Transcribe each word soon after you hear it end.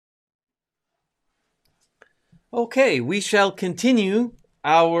Okay, we shall continue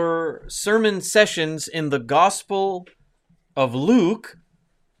our sermon sessions in the Gospel of Luke,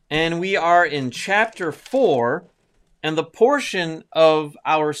 and we are in chapter 4, and the portion of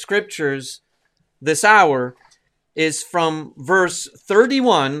our scriptures this hour is from verse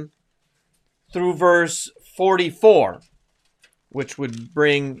 31 through verse 44, which would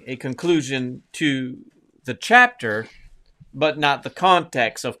bring a conclusion to the chapter, but not the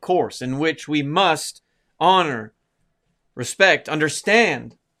context, of course, in which we must honor, respect,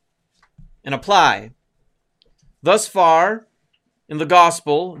 understand, and apply. Thus far, in the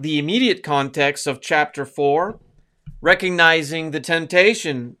gospel, the immediate context of chapter 4, recognizing the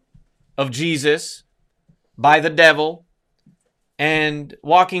temptation of Jesus by the devil, and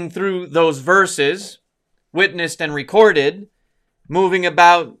walking through those verses, witnessed and recorded, moving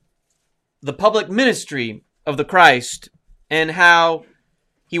about the public ministry of the Christ, and how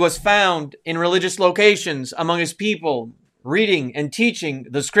he was found in religious locations among his people, reading and teaching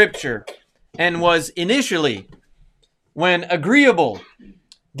the scripture, and was initially, when agreeable,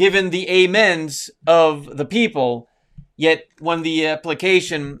 given the amens of the people, yet when the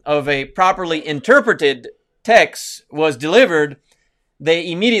application of a properly interpreted text was delivered, they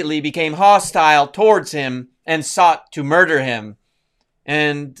immediately became hostile towards him and sought to murder him.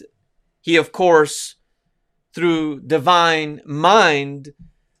 And he, of course, through divine mind,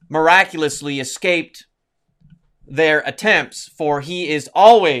 miraculously escaped their attempts, for he is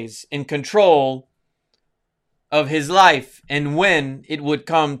always in control of his life and when it would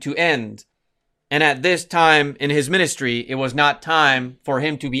come to end. And at this time in his ministry, it was not time for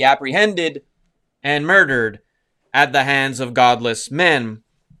him to be apprehended and murdered at the hands of godless men.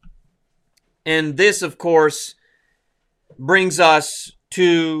 And this, of course, brings us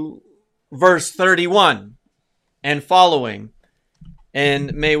to verse 31 and following.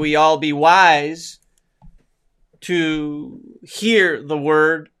 And may we all be wise to hear the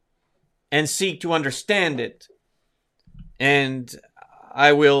word and seek to understand it. And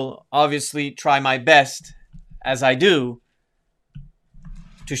I will obviously try my best, as I do,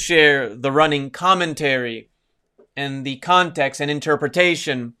 to share the running commentary and the context and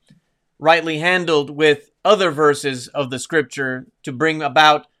interpretation rightly handled with other verses of the scripture to bring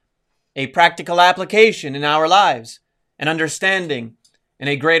about a practical application in our lives and understanding and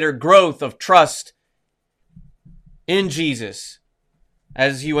a greater growth of trust in Jesus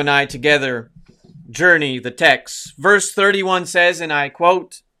as you and I together journey the text. Verse 31 says, and I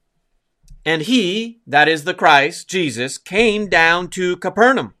quote, "And he," that is the Christ, Jesus, "came down to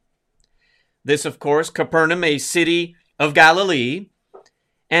Capernaum." This, of course, Capernaum, a city of Galilee.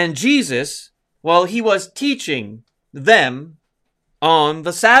 And Jesus, well, he was teaching them on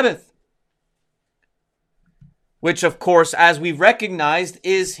the Sabbath, which, of course, as we've recognized,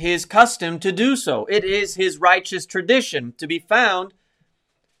 is his custom to do so. It is his righteous tradition to be found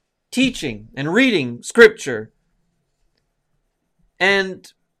teaching and reading scripture.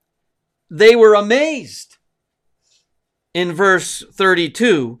 And they were amazed in verse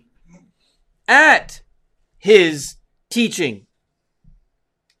 32 at his teaching.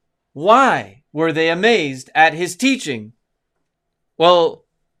 Why were they amazed at his teaching? Well,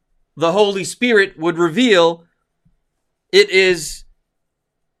 the Holy Spirit would reveal it is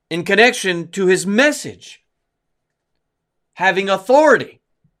in connection to his message, having authority.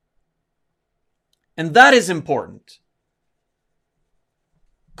 And that is important.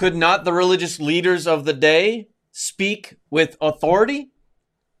 Could not the religious leaders of the day speak with authority?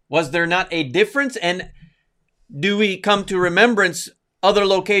 Was there not a difference? And do we come to remembrance other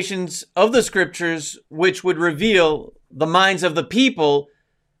locations of the scriptures which would reveal the minds of the people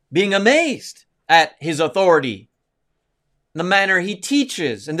being amazed at his authority, the manner he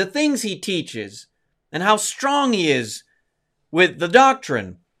teaches and the things he teaches, and how strong he is with the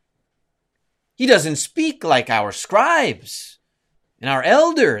doctrine? He doesn't speak like our scribes and our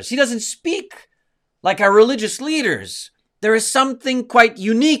elders. He doesn't speak like our religious leaders. There is something quite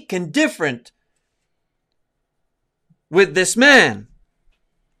unique and different with this man.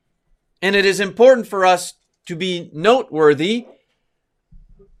 And it is important for us to be noteworthy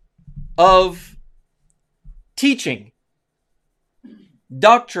of teaching,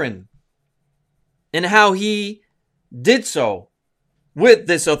 doctrine, and how he did so with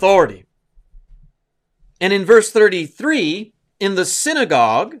this authority. And in verse 33, in the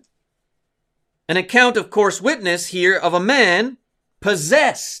synagogue, an account, of course, witness here of a man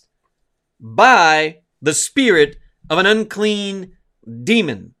possessed by the spirit of an unclean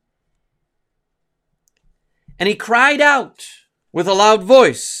demon. And he cried out with a loud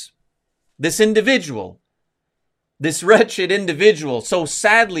voice. This individual, this wretched individual, so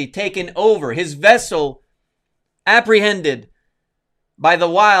sadly taken over, his vessel apprehended by the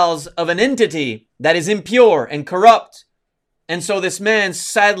wiles of an entity that is impure and corrupt. And so this man,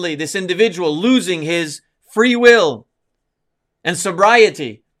 sadly, this individual, losing his free will and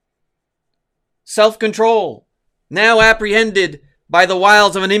sobriety, self-control, now apprehended by the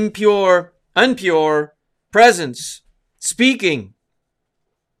wiles of an unpure presence, speaking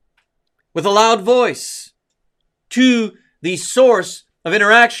with a loud voice to the source of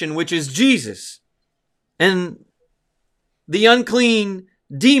interaction, which is Jesus. And the unclean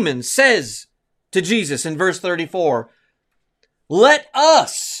demon says to Jesus in verse 34, "Let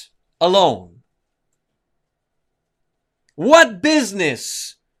us alone. What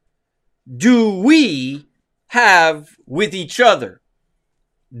business do we have with each other,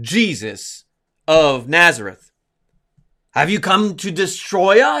 Jesus of Nazareth? Have you come to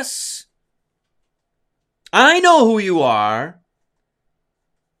destroy us? I know who you are,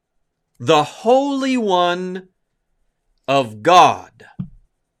 the Holy One of God."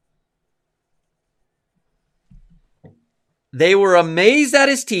 They were amazed at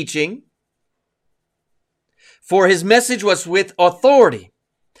his teaching, for his message was with authority.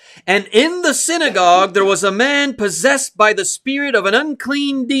 And in the synagogue there was a man possessed by the spirit of an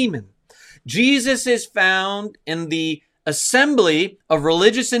unclean demon. Jesus is found in the assembly of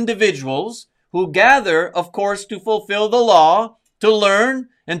religious individuals who gather, of course, to fulfill the law, to learn,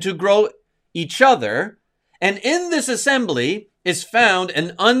 and to grow each other. And in this assembly is found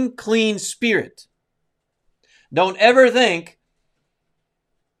an unclean spirit. Don't ever think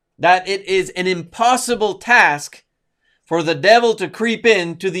that it is an impossible task for the devil to creep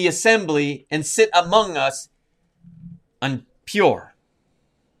into the assembly and sit among us impure.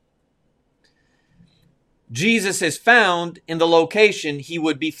 Jesus is found in the location he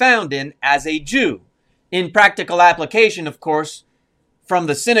would be found in as a Jew. In practical application, of course, from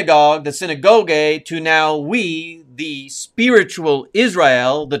the synagogue, the synagogue, to now we, the spiritual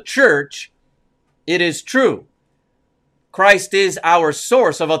Israel, the church, it is true. Christ is our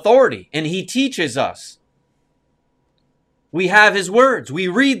source of authority, and he teaches us. We have his words. We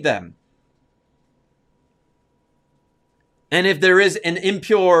read them. And if there is an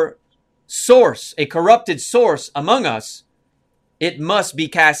impure source, a corrupted source among us, it must be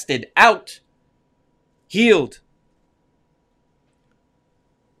casted out, healed.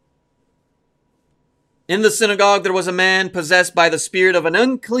 In the synagogue, there was a man possessed by the spirit of an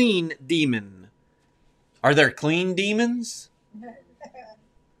unclean demon. Are there clean demons?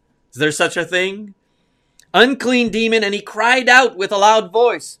 Is there such a thing? Unclean demon, and he cried out with a loud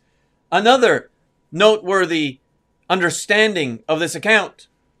voice. Another noteworthy understanding of this account.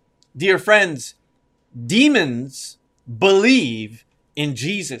 Dear friends, demons believe in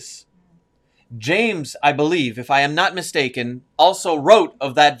Jesus. James, I believe, if I am not mistaken, also wrote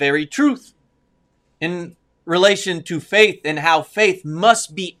of that very truth in relation to faith and how faith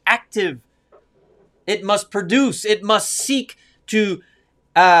must be active. It must produce, it must seek to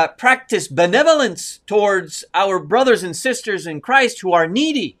practice benevolence towards our brothers and sisters in Christ who are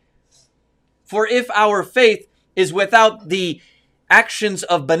needy. For if our faith is without the actions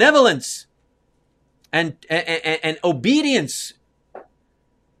of benevolence and obedience,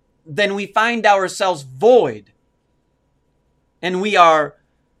 then we find ourselves void and we are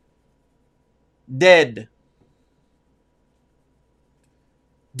dead.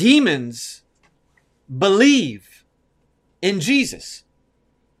 Demons believe in Jesus.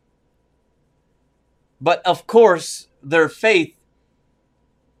 But of course, their faith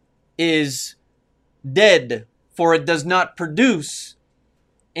is dead, for it does not produce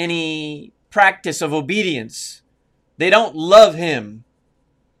any practice of obedience. They don't love him,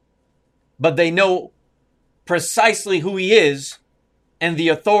 but they know precisely who he is and the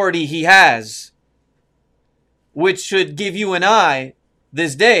authority he has, which should give you and I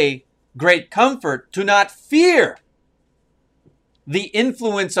this day great comfort to not fear the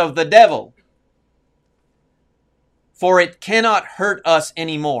influence of the devil, for it cannot hurt us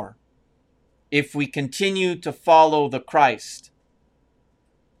anymore if we continue to follow the Christ.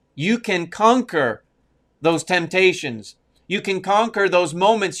 You can conquer those temptations. You can conquer those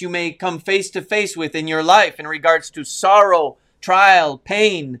moments you may come face to face with in your life in regards to sorrow, trial,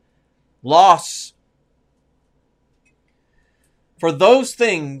 pain, loss. For those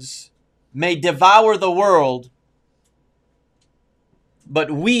things may devour the world,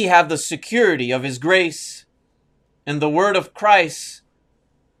 but we have the security of his grace, and the word of Christ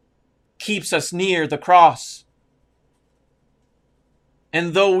keeps us near the cross.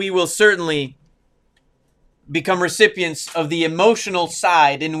 And though we will certainly become recipients of the emotional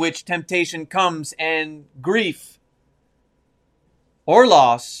side in which temptation comes, and grief or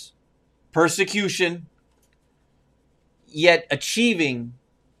loss, persecution, yet achieving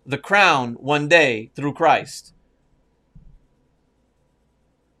the crown one day through Christ.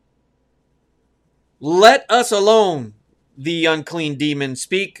 Let us alone, the unclean demons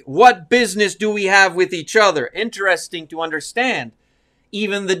speak. What business do we have with each other? Interesting to understand.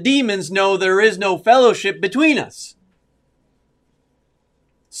 Even the demons know there is no fellowship between us.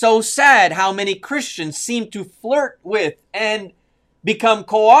 So sad how many Christians seem to flirt with and become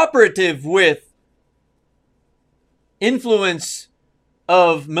cooperative with influence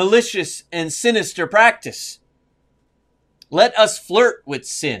of malicious and sinister practice. Let us flirt with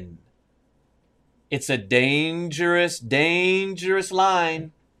sin. It's a dangerous, dangerous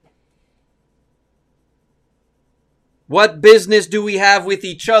line. What business do we have with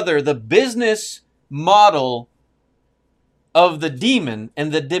each other? The business model of the demon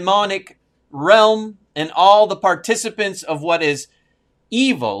and the demonic realm and all the participants of what is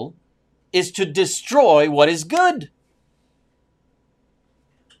evil is to destroy what is good.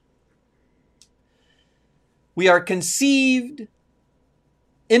 We are conceived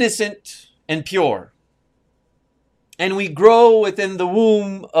innocent and pure, and we grow within the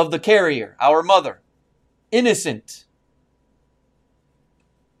womb of the carrier, our mother, innocent.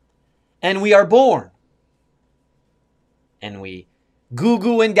 And we are born. And we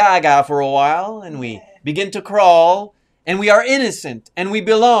goo-goo and gaga for a while, and we begin to crawl, and we are innocent, and we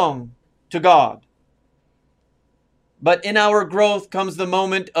belong to God. But in our growth comes the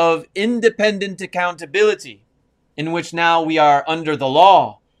moment of independent accountability, in which now we are under the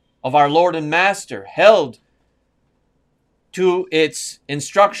law of our Lord and Master, held to its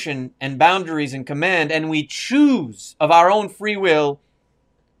instruction and boundaries and command, and we choose of our own free will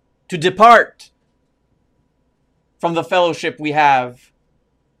to depart from the fellowship we have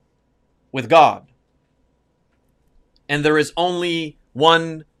with God. And there is only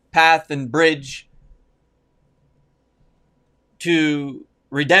one path and bridge to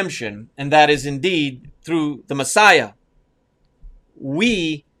redemption, and that is indeed through the Messiah.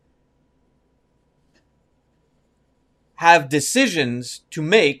 We have decisions to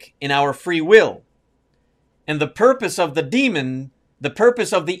make in our free will. And the purpose of the demon, the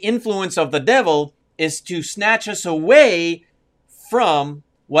purpose of the influence of the devil, is to snatch us away from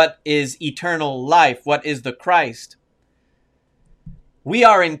what is eternal life, what is the Christ. We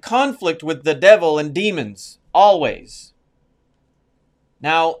are in conflict with the devil and demons, always.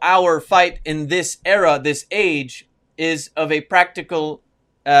 Now, our fight in this era, this age, is of a practical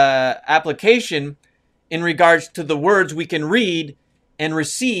application in regards to the words we can read and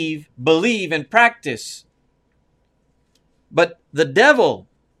receive, believe, and practice. But the devil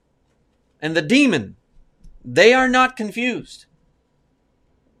and the demon, they are not confused.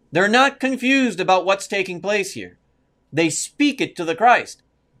 They're not confused about what's taking place here. They speak it to the Christ.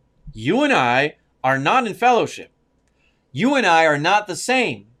 You and I are not in fellowship. You and I are not the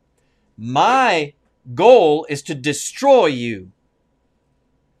same. My goal is to destroy you.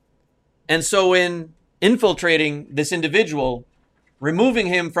 And so in infiltrating this individual, removing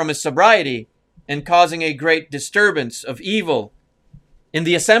him from his sobriety, and causing a great disturbance of evil in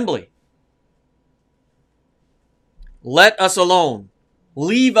the assembly. Let us alone.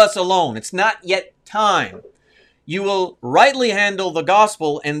 Leave us alone. It's not yet time. You will rightly handle the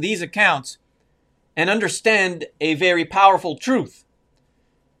gospel and these accounts and understand a very powerful truth.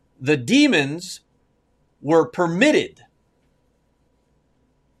 The demons were permitted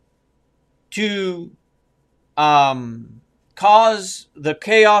to cause the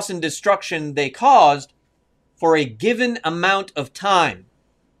chaos and destruction they caused for a given amount of time.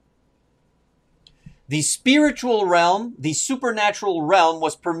 The spiritual realm, the supernatural realm,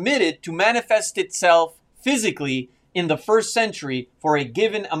 was permitted to manifest itself physically in the first century for a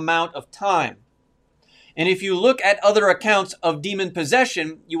given amount of time. And if you look at other accounts of demon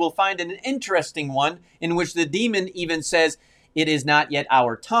possession, you will find an interesting one in which the demon even says, "It is not yet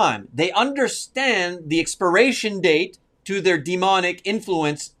our time." They understand the expiration date to their demonic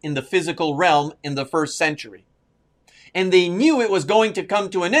influence in the physical realm in the first century. And they knew it was going to come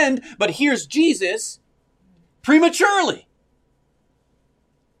to an end, but here's Jesus prematurely.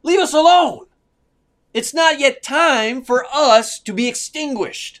 Leave us alone. It's not yet time for us to be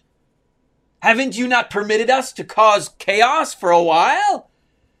extinguished. Haven't you not permitted us to cause chaos for a while?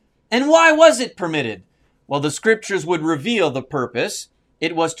 And why was it permitted? Well, the scriptures would reveal the purpose.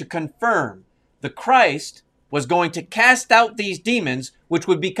 It was to confirm the Christ was going to cast out these demons, which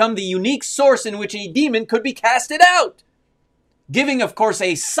would become the unique source in which a demon could be casted out. Giving, of course,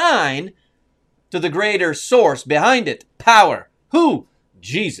 a sign to the greater source behind it. Power. Who?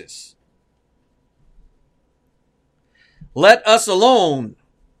 Jesus. Let us alone.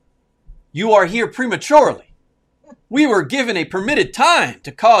 You are here prematurely. We were given a permitted time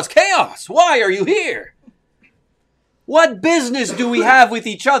to cause chaos. Why are you here? What business do we have with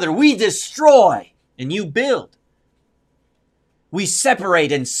each other? We destroy and you build. We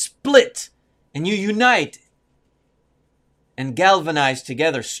separate and split and you unite and galvanize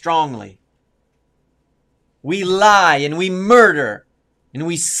together strongly. We lie and we murder and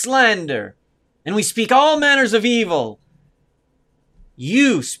we slander and we speak all manners of evil.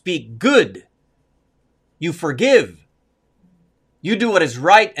 You speak good. You forgive. You do what is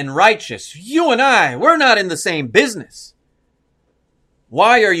right and righteous. You and I, we're not in the same business.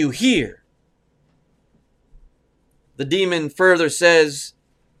 Why are you here? The demon further says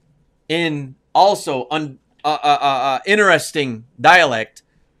in also interesting dialect,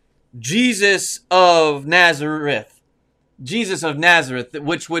 Jesus of Nazareth,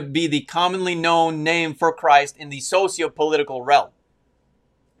 which would be the commonly known name for Christ in the socio-political realm.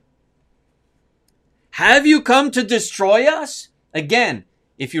 Have you come to destroy us? Again,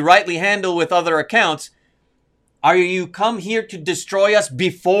 if you rightly handle with other accounts, are you come here to destroy us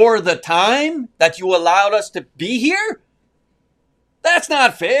before the time that you allowed us to be here? That's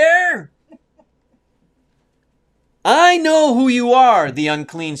not fair. I know who you are, the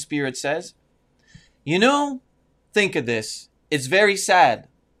unclean spirit says. You know, think of this. It's very sad.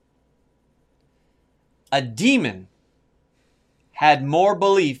 A demon had more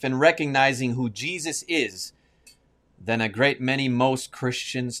belief in recognizing who Jesus is than a great many most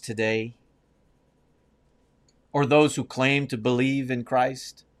Christians today, or those who claim to believe in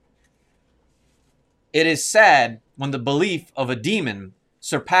Christ. It is sad when the belief of a demon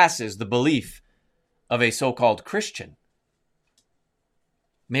surpasses the belief of a so-called Christian.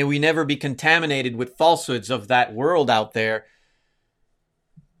 May we never be contaminated with falsehoods of that world out there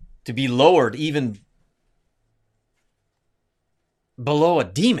to be lowered even below a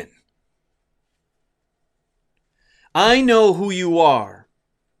demon. I know who you are.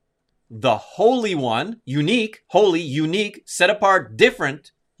 The Holy One, unique, holy, unique, set apart,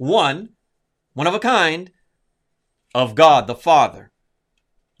 different, one of a kind, of God the Father,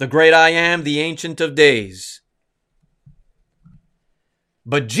 the great I am, the Ancient of Days.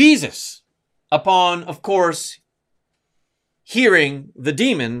 But Jesus, upon, of course, hearing the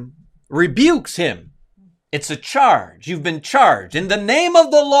demon, rebukes him. It's a charge. You've been charged in the name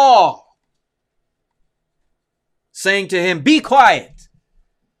of the law, saying to him, be quiet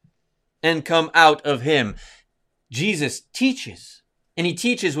and come out of him. Jesus teaches, and he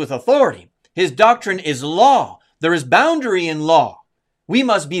teaches with authority. His doctrine is law. There is boundary in law. We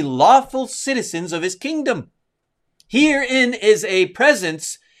must be lawful citizens of his kingdom. Herein is a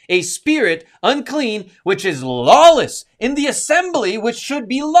presence, a spirit unclean, which is lawless in the assembly, which should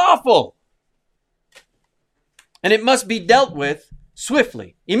be lawful. And it must be dealt with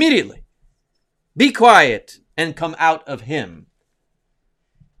swiftly, immediately. Be quiet and come out of him.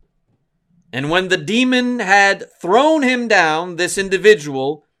 And when the demon had thrown him down, this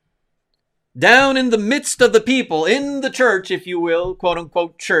individual, down in the midst of the people, in the church, if you will, quote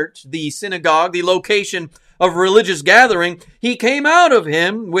unquote church, the synagogue, the location of religious gathering, he came out of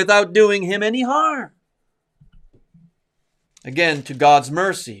him without doing him any harm. Again, to God's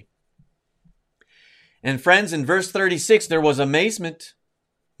mercy. And friends, in verse 36, there was amazement.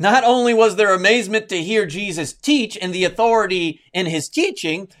 Not only was there amazement to hear Jesus teach and the authority in his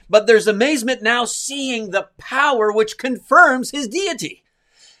teaching, but there's amazement now seeing the power which confirms his deity.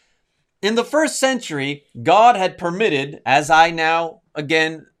 In the first century, God had permitted, as I now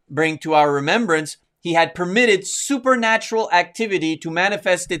again bring to our remembrance, he had permitted supernatural activity to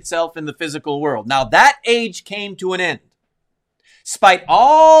manifest itself in the physical world. Now that age came to an end. Despite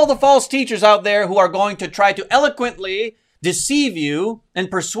all the false teachers out there who are going to try to eloquently deceive you and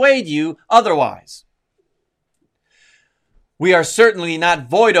persuade you otherwise. We are certainly not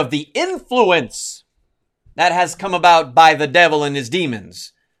void of the influence that has come about by the devil and his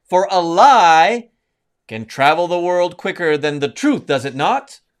demons. For a lie can travel the world quicker than the truth, does it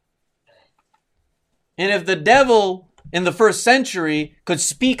not? And if the devil in the first century could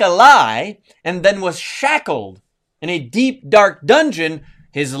speak a lie and then was shackled in a deep, dark dungeon,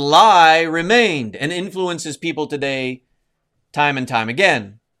 his lie remained and influences people today time and time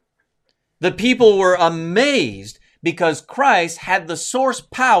again. The people were amazed because Christ had the source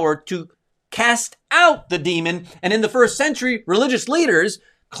power to cast out the demon. And in the first century, religious leaders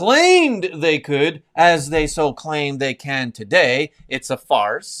claimed they could, as they so claim they can today. It's a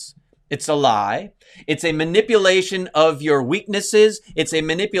farce. It's a lie. It's a manipulation of your weaknesses. It's a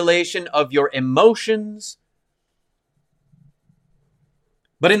manipulation of your emotions.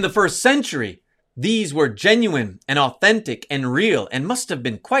 But in the first century, these were genuine and authentic and real and must have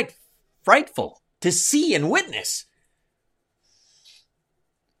been quite frightful to see and witness.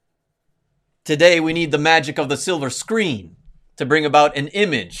 Today, we need the magic of the silver screen to bring about an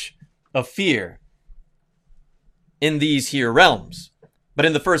image of fear in these here realms. But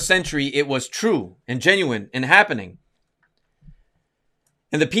in the first century, it was true and genuine and happening.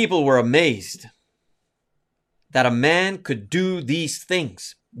 And the people were amazed that a man could do these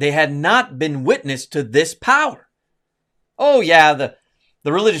things. They had not been witness to this power. Oh yeah,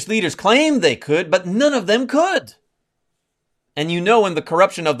 the religious leaders claimed they could, but none of them could. And you know, in the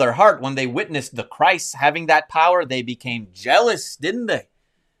corruption of their heart, when they witnessed the Christ having that power, they became jealous, didn't they?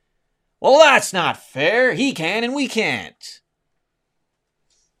 Well, that's not fair. He can and we can't.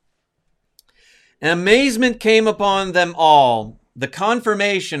 And amazement came upon them all. The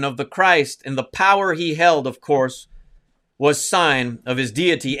confirmation of the Christ and the power he held, of course, was sign of his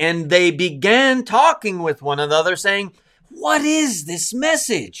deity. And they began talking with one another, saying, "What is this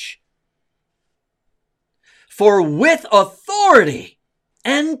message? For with authority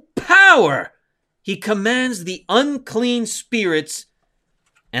and power he commands the unclean spirits,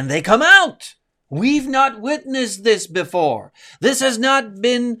 and they come out." We've not witnessed this before. This has not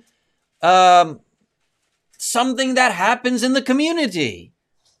been something that happens in the community.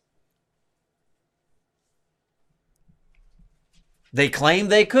 They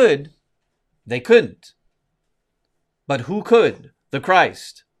claimed they could. They couldn't. But who could? The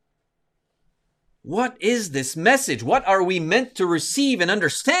Christ. What is this message? What are we meant to receive and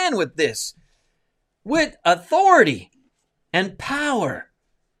understand with this? With authority and power.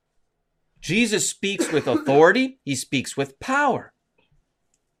 Jesus speaks with authority. He speaks with power.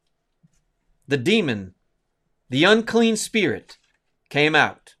 The demon, the unclean spirit, came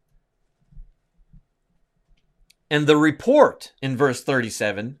out. And the report in verse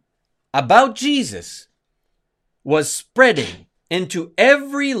 37 about Jesus was spreading into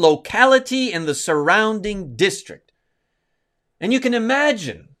every locality in the surrounding district. And you can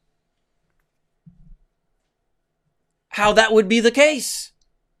imagine how that would be the case.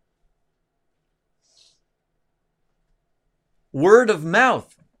 Word of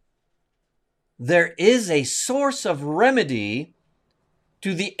mouth. There is a source of remedy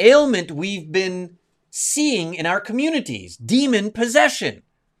to the ailment we've been seeing in our communities. Demon possession.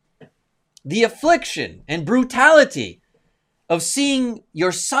 The affliction and brutality of seeing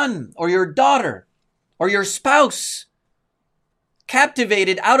your son or your daughter or your spouse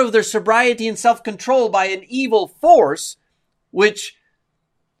captivated out of their sobriety and self-control by an evil force which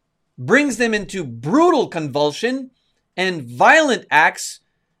brings them into brutal convulsion and violent acts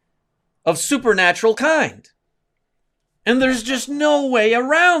of supernatural kind. And there's just no way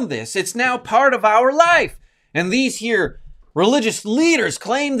around this. It's now part of our life. And these here religious leaders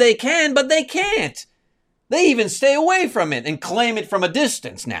claim they can, but they can't. They even stay away from it and claim it from a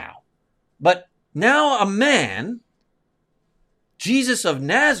distance now. But now a man, Jesus of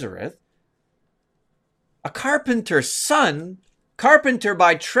Nazareth, a carpenter's son, carpenter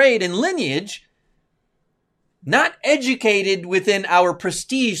by trade and lineage, not educated within our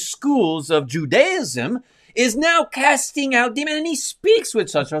prestige schools of Judaism, is now casting out demons, and he speaks with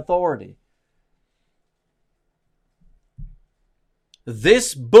such authority.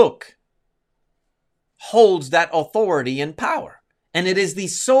 This book holds that authority and power, and it is the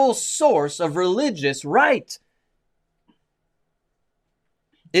sole source of religious right.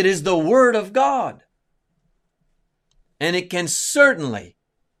 It is the Word of God, and it can certainly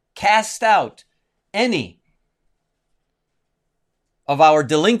cast out any of our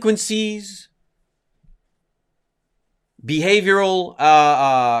delinquencies, behavioral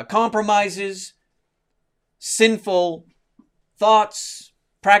compromises, sinful thoughts,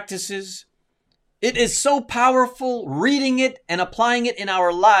 practices. It is so powerful. Reading it and applying it in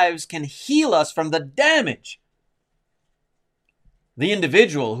our lives can heal us from the damage. The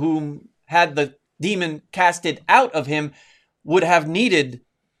individual whom had the demon casted out of him would have needed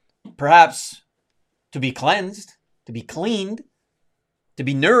perhaps to be cleansed, to be cleaned, to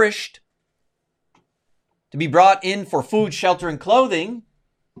be nourished, to be brought in for food, shelter, and clothing,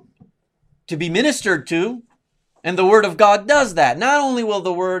 to be ministered to. And the Word of God does that. Not only will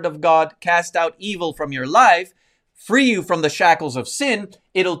the Word of God cast out evil from your life, free you from the shackles of sin,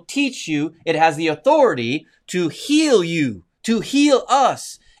 it'll teach you, it has the authority to heal you, to heal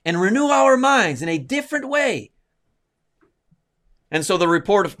us, and renew our minds in a different way. And so the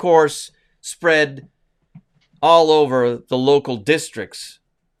report, of course, spread all over the local districts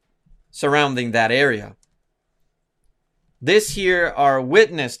surrounding that area. This here are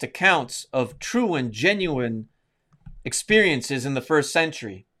witnessed accounts of true and genuine experiences in the first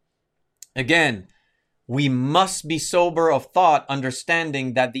century. Again, we must be sober of thought,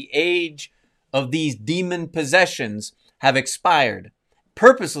 understanding that the age of these demon possessions have expired,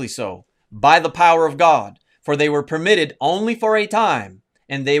 purposely so, by the power of God, for they were permitted only for a time,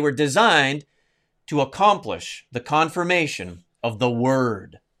 and they were designed to accomplish the confirmation of the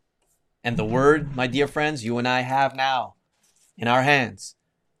Word. And the Word, my dear friends, you and I have now in our hands,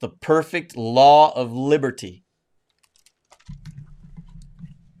 the perfect law of liberty.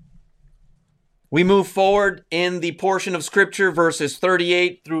 We move forward in the portion of Scripture, verses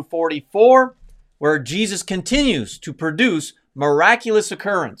 38 through 44, where Jesus continues to produce miraculous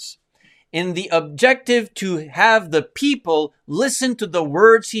occurrence in the objective to have the people listen to the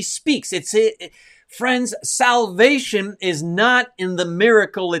words he speaks. Friends, salvation is not in the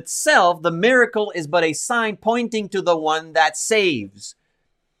miracle itself. The miracle is but a sign pointing to the one that saves.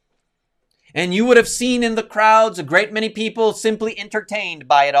 And you would have seen in the crowds a great many people simply entertained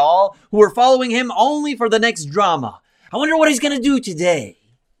by it all, who were following him only for the next drama. I wonder what he's going to do today.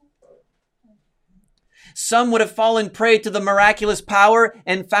 Some would have fallen prey to the miraculous power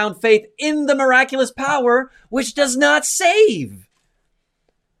and found faith in the miraculous power, which does not save.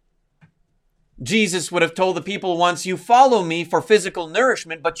 Jesus would have told the people once, you follow me for physical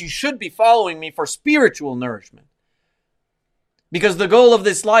nourishment, but you should be following me for spiritual nourishment. Because the goal of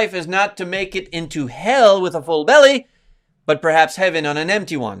this life is not to make it into hell with a full belly, but perhaps heaven on an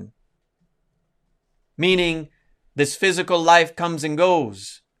empty one. Meaning, this physical life comes and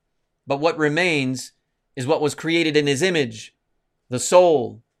goes, but what remains is what was created in his image, the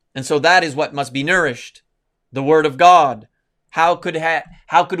soul. And so that is what must be nourished, the Word of God. How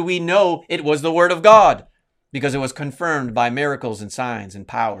could we know it was the Word of God? Because it was confirmed by miracles and signs and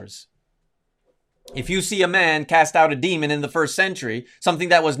powers. If you see a man cast out a demon in the first century, something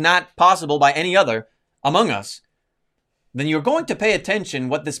that was not possible by any other among us, then you're going to pay attention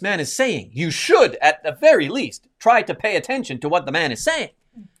what this man is saying. You should, at the very least, try to pay attention to what the man is saying.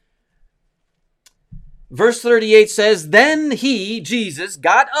 Verse 38 says, then he, Jesus,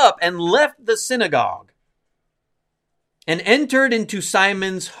 got up and left the synagogue and entered into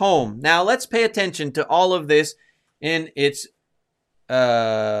Simon's home. Now let's pay attention to all of this in its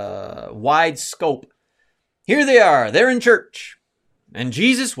wide scope. Here they are. They're in church. And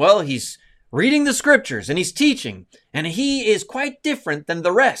Jesus, well, he's reading the scriptures and he's teaching. And he is quite different than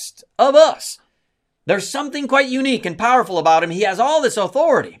the rest of us. There's something quite unique and powerful about him. He has all this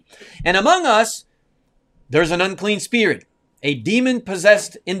authority. And among us, there's an unclean spirit, a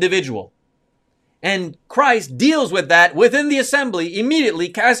demon-possessed individual. And Christ deals with that within the assembly, immediately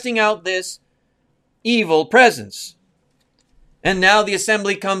casting out this evil presence. And now the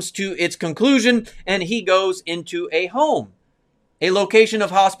assembly comes to its conclusion, and he goes into a home, a location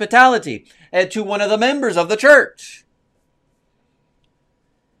of hospitality, to one of the members of the church.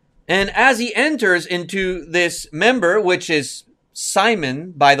 And as he enters into this member, which is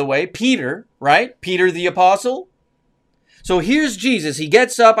Simon, by the way, Peter, right? Peter the apostle. So here's Jesus. He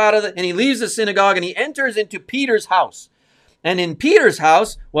gets up and he leaves the synagogue and he enters into Peter's house. And in Peter's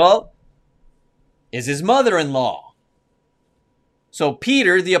house, well, is his mother-in-law. So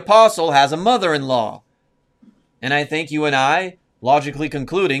Peter, the apostle, has a mother-in-law. And I think you and I, logically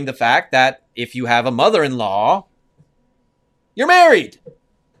concluding the fact that if you have a mother-in-law, you're married.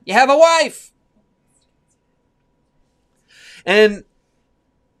 You have a wife. And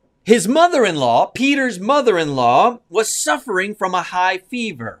his mother-in-law, Peter's mother-in-law, was suffering from a high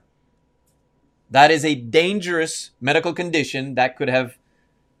fever. That is a dangerous medical condition that could have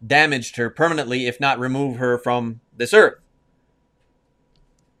damaged her permanently, if not remove her from this earth.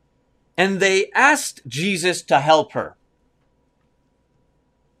 And they asked Jesus to help her.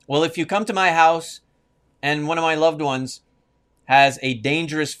 Well, if you come to my house and one of my loved ones has a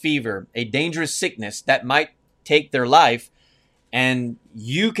dangerous fever, a dangerous sickness that might take their life, and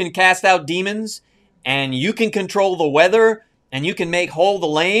you can cast out demons, and you can control the weather, and you can make whole the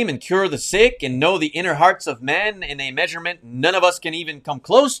lame and cure the sick and know the inner hearts of men in a measurement none of us can even come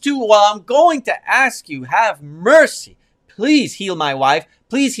close to, well, I'm going to ask you, have mercy. Please heal my wife.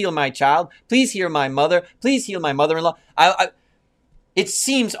 Please heal my child. Please heal my mother. Please heal my mother-in-law. It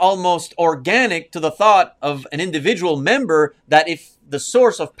seems almost organic to the thought of an individual member that if the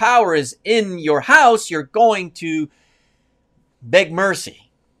source of power is in your house, you're going to beg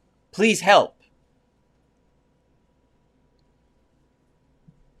mercy. Please help.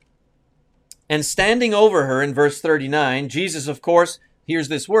 And standing over her in verse 39, Jesus, of course, here's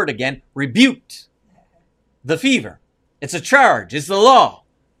this word again, rebuked the fever. It's a charge. It's the law.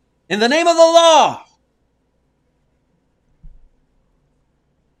 In the name of the law.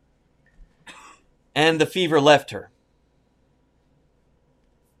 And the fever left her.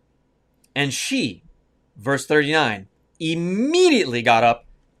 And she, verse 39, immediately got up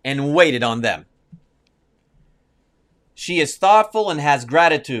and waited on them. She is thoughtful and has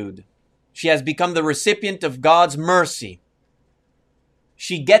gratitude. She has become the recipient of God's mercy.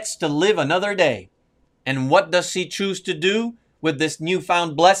 She gets to live another day. And what does she choose to do with this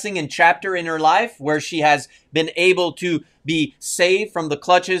newfound blessing and chapter in her life where she has been able to be saved from the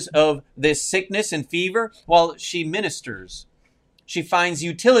clutches of this sickness and fever? Well, she ministers. She finds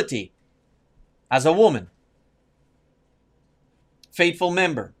utility as a woman. Faithful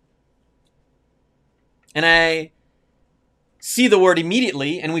member. And I see the word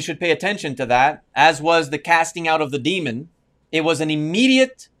immediately, and we should pay attention to that, as was the casting out of the demon. It was an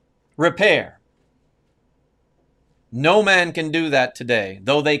immediate repair. No man can do that today,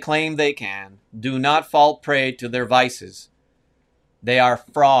 though they claim they can. Do not fall prey to their vices. They are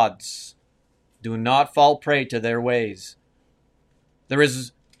frauds. Do not fall prey to their ways. There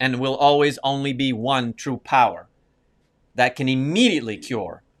is and will always only be one true power that can immediately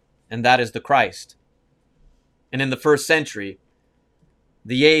cure, and that is the Christ. And in the first century,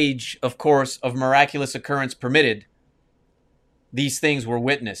 the age, of course, of miraculous occurrence permitted, these things were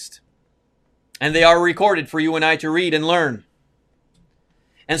witnessed. And they are recorded for you and I to read and learn.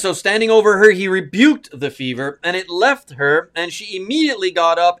 And so standing over her, he rebuked the fever, and it left her, and she immediately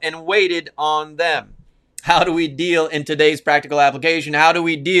got up and waited on them. How do we deal in today's practical application? How do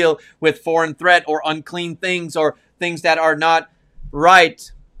we deal with foreign threat or unclean things or things that are not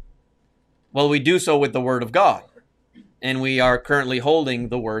right? Well, we do so with the Word of God. And we are currently holding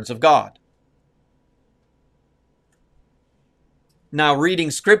the words of God. Now, reading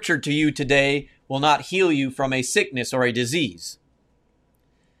Scripture to you today will not heal you from a sickness or a disease.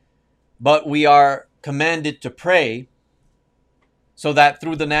 But we are commanded to pray so that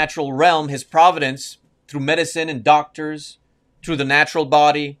through the natural realm, His providence, through medicine and doctors, through the natural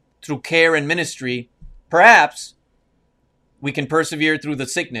body, through care and ministry, perhaps we can persevere through the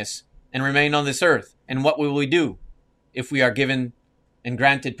sickness and remain on this earth. And what will we do if we are given and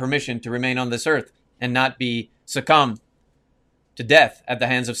granted permission to remain on this earth and not be succumb to death at the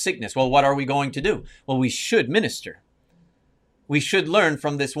hands of sickness? Well, what are we going to do? Well, we should minister. We should learn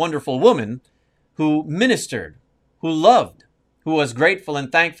from this wonderful woman who ministered, who loved, who was grateful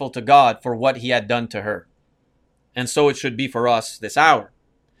and thankful to God for what He had done to her. And so it should be for us this hour.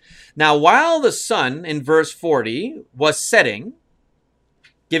 Now, while the sun, in verse 40, was setting,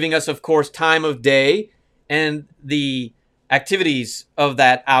 giving us, of course, time of day and the activities of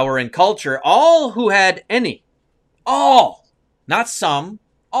that hour and culture, all who had any, all, not some,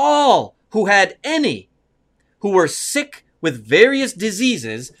 all who had any, who were sick with various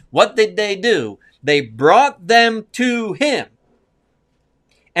diseases, what did they do? They brought them to Him.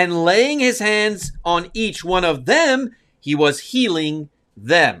 And laying His hands on each one of them, He was healing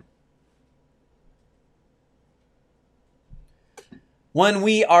them. When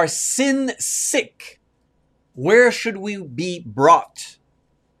we are sin sick, where should we be brought?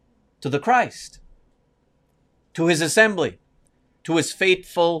 To the Christ, to His assembly, to His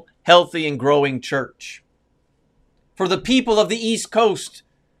faithful, healthy, and growing church. For the people of the East Coast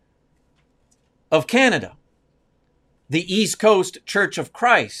of Canada, the East Coast Church of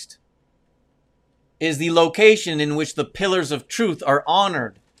Christ is the location in which the pillars of truth are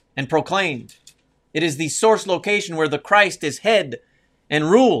honored and proclaimed. It is the source location where the Christ is head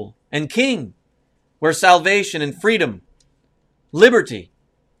and rule and king, where salvation and freedom, liberty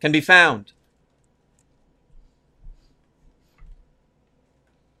can be found.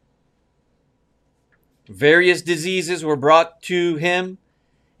 Various diseases were brought to Him,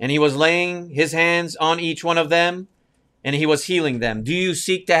 and He was laying His hands on each one of them, and He was healing them. Do you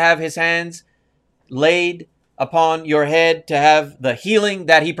seek to have His hands laid upon your head, to have the healing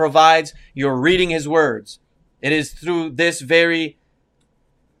that He provides? You're reading His words. It is through this very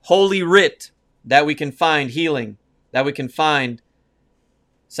holy writ that we can find healing, that we can find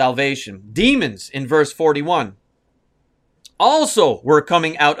salvation. Demons, in verse 41, also were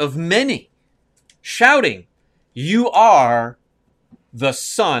coming out of many, shouting, "You are the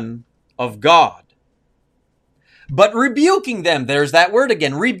Son of God." But rebuking them, there's that word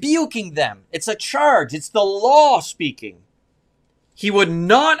again, rebuking them. It's a charge. It's the law speaking. He would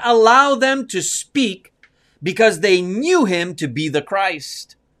not allow them to speak because they knew Him to be the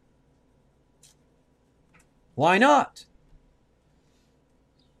Christ. Why not?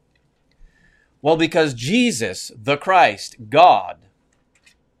 Well, because Jesus, the Christ, God,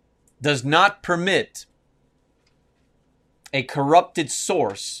 does not permit a corrupted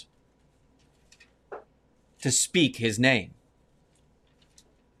source to speak His name,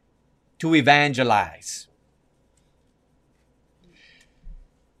 to evangelize.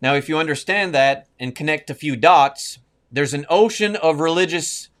 Now, if you understand that and connect a few dots, there's an ocean of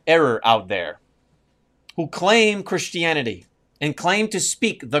religious error out there who claim Christianity and claim to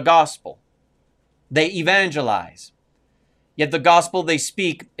speak the gospel. They evangelize. Yet the gospel they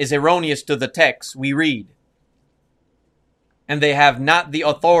speak is erroneous to the text we read. And they have not the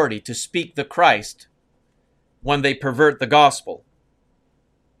authority to speak the Christ when they pervert the gospel.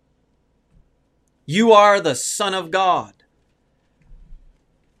 You are the Son of God.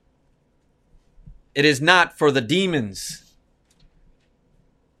 It is not for the demons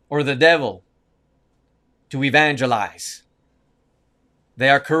or the devil to evangelize. They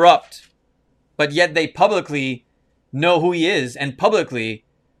are corrupt, but yet they publicly know who he is and publicly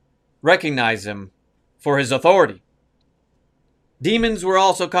recognize him for his authority. Demons were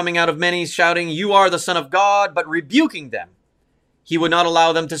also coming out of many, shouting, "You are the Son of God," but rebuking them. He would not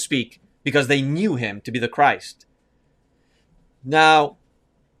allow them to speak because they knew him to be the Christ. Now,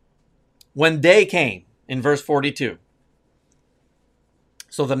 when day came, in verse 42,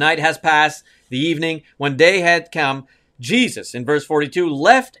 so the night has passed, the evening, when day had come, Jesus, in verse 42,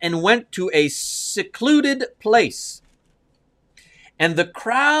 left and went to a secluded place. And the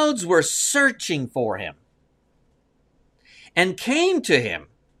crowds were searching for him and came to him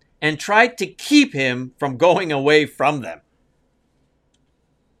and tried to keep him from going away from them.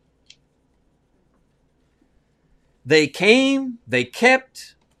 They came, they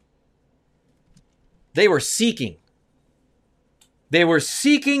kept, they were seeking. They were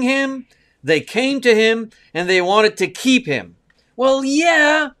seeking him, they came to him, and they wanted to keep him. Well,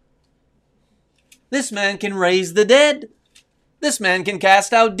 yeah, this man can raise the dead. This man can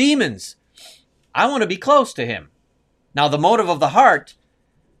cast out demons. I want to be close to him. Now, the motive of the heart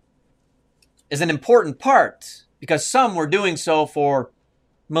is an important part because some were doing so for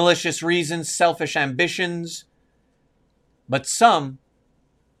malicious reasons, selfish ambitions, but some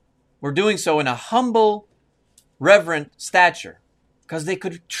were doing so in a humble, reverent stature because they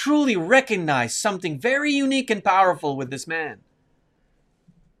could truly recognize something very unique and powerful with this man.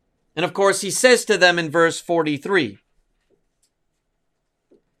 And of course, he says to them in verse 43,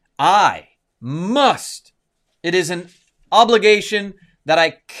 I must. It is an obligation that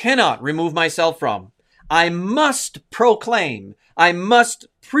I cannot remove myself from. I must proclaim. I must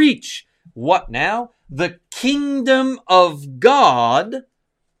preach. What now? The kingdom of God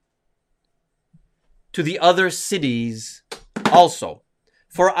to the other cities also.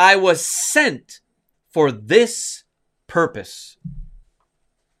 For I was sent for this purpose.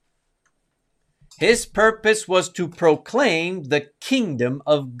 His purpose was to proclaim the kingdom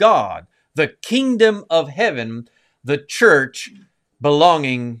of God, the kingdom of heaven, the church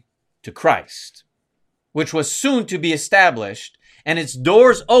belonging to Christ, which was soon to be established and its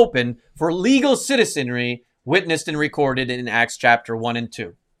doors open for legal citizenry, witnessed and recorded in Acts chapter 1 and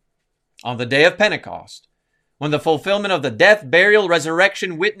 2. On the day of Pentecost, when the fulfillment of the death, burial,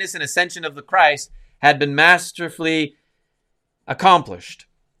 resurrection, witness, and ascension of the Christ had been masterfully accomplished.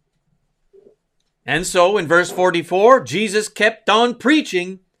 And so in verse 44, Jesus kept on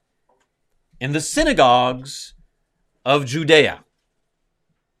preaching in the synagogues of Judea.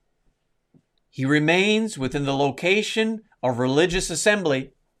 He remains within the location of religious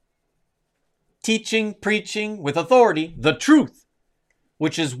assembly, teaching, preaching with authority the truth,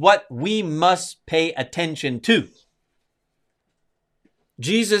 which is what we must pay attention to.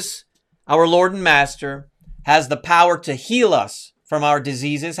 Jesus, our Lord and Master, has the power to heal us from our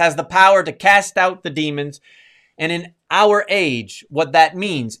diseases, has the power to cast out the demons. And in our age, what that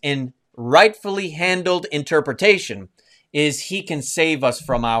means in rightfully handled interpretation is he can save us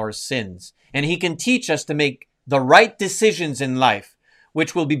from our sins. And he can teach us to make the right decisions in life,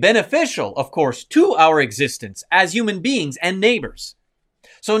 which will be beneficial, of course, to our existence as human beings and neighbors.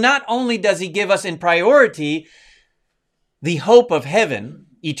 So not only does he give us in priority the hope of heaven,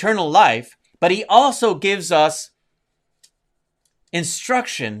 eternal life, but he also gives us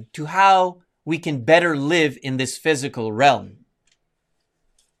instruction to how we can better live in this physical realm.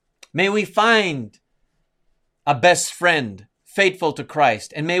 May we find a best friend faithful to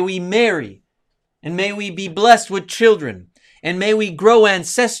Christ, and may we marry, and may we be blessed with children, and may we grow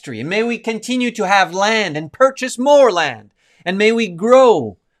ancestry, and may we continue to have land and purchase more land, and may we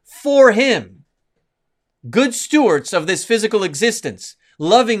grow for him, good stewards of this physical existence,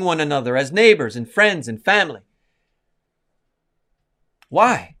 loving one another as neighbors and friends and family.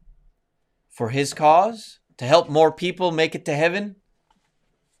 Why? For his cause? To help more people make it to heaven?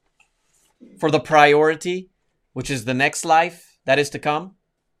 For the priority, which is the next life that is to come?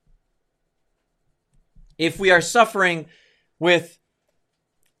 If we are suffering with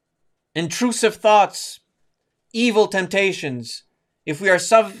intrusive thoughts, evil temptations, if we are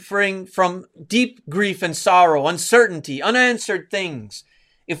suffering from deep grief and sorrow, uncertainty, unanswered things,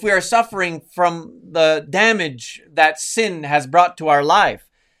 if we are suffering from the damage that sin has brought to our life,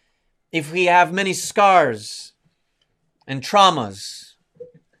 if we have many scars and traumas,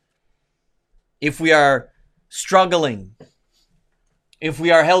 if we are struggling, if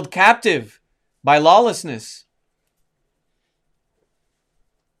we are held captive by lawlessness,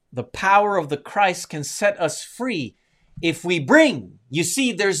 the power of the Christ can set us free if we bring. You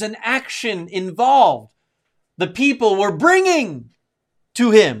see, there's an action involved. The people were bringing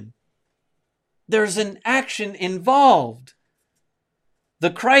to him. There's an action involved. The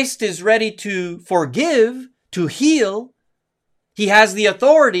Christ is ready to forgive, to heal. He has the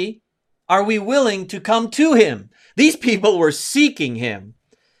authority. Are we willing to come to him? These people were seeking him.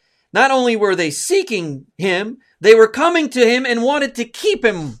 Not only were they seeking him, they were coming to him and wanted to keep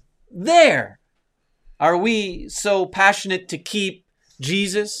him there. Are we so passionate to keep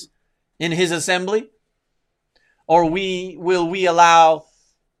Jesus in his assembly? Or will we allow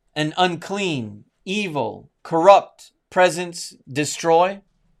an unclean, evil, corrupt presence destroy,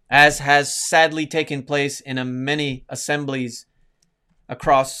 as has sadly taken place in many assemblies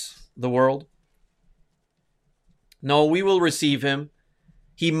across the world? No, we will receive him.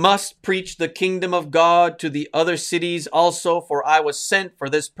 He must preach the kingdom of God to the other cities also, for I was sent for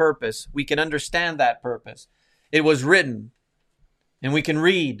this purpose. We can understand that purpose. It was written, and we can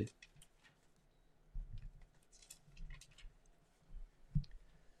read.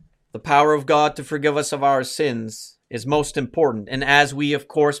 The power of God to forgive us of our sins is most important. And as we, of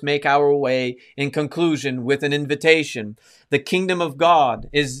course, make our way in conclusion with an invitation, the kingdom of God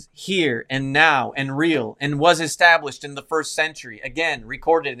is here and now and real and was established in the first century. Again,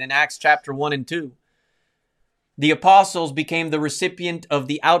 recorded in Acts chapter 1 and 2. The apostles became the recipient of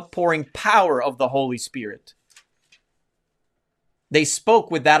the outpouring power of the Holy Spirit. They spoke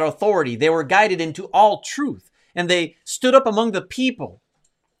with that authority. They were guided into all truth, and they stood up among the people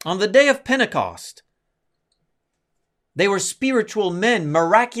on the day of Pentecost. They were spiritual men,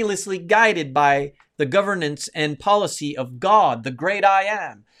 miraculously guided by the governance and policy of God, the great I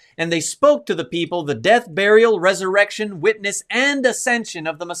Am. And they spoke to the people the death, burial, resurrection, witness, and ascension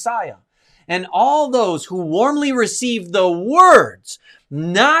of the Messiah. And all those who warmly received the words,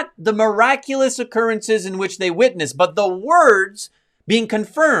 not the miraculous occurrences in which they witnessed, but the words being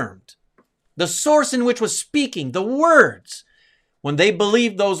confirmed, the source in which was speaking, the words, when they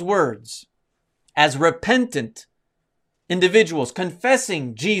believed those words as repentant individuals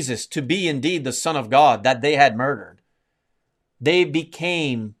confessing Jesus to be indeed the Son of God that they had murdered, they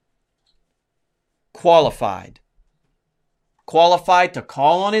became qualified to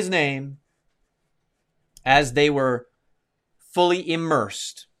call on his name as they were fully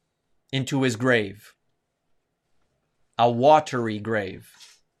immersed into his grave, a watery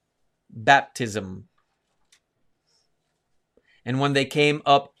grave, baptism. And when they came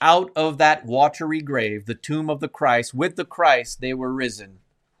up out of that watery grave, the tomb of the Christ, with the Christ, they were risen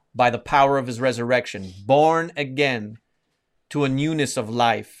by the power of his resurrection, born again to a newness of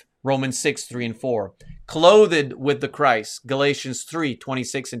life. Romans 6, 3 and 4. Clothed with the Christ. Galatians 3,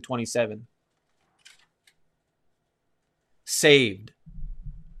 26 and 27. Saved.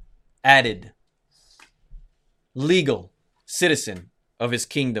 Added. Legal citizen of his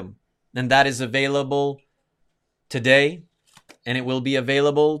kingdom. And that is available today. And it will be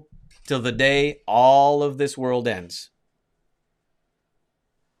available till the day all of this world ends.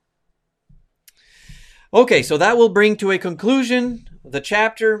 Okay, so that will bring to a conclusion the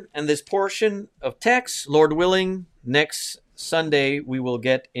chapter and this portion of text. Lord willing, next Sunday we will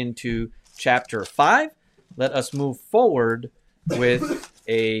get into chapter 5. Let us move forward with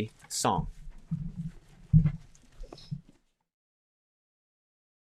a song.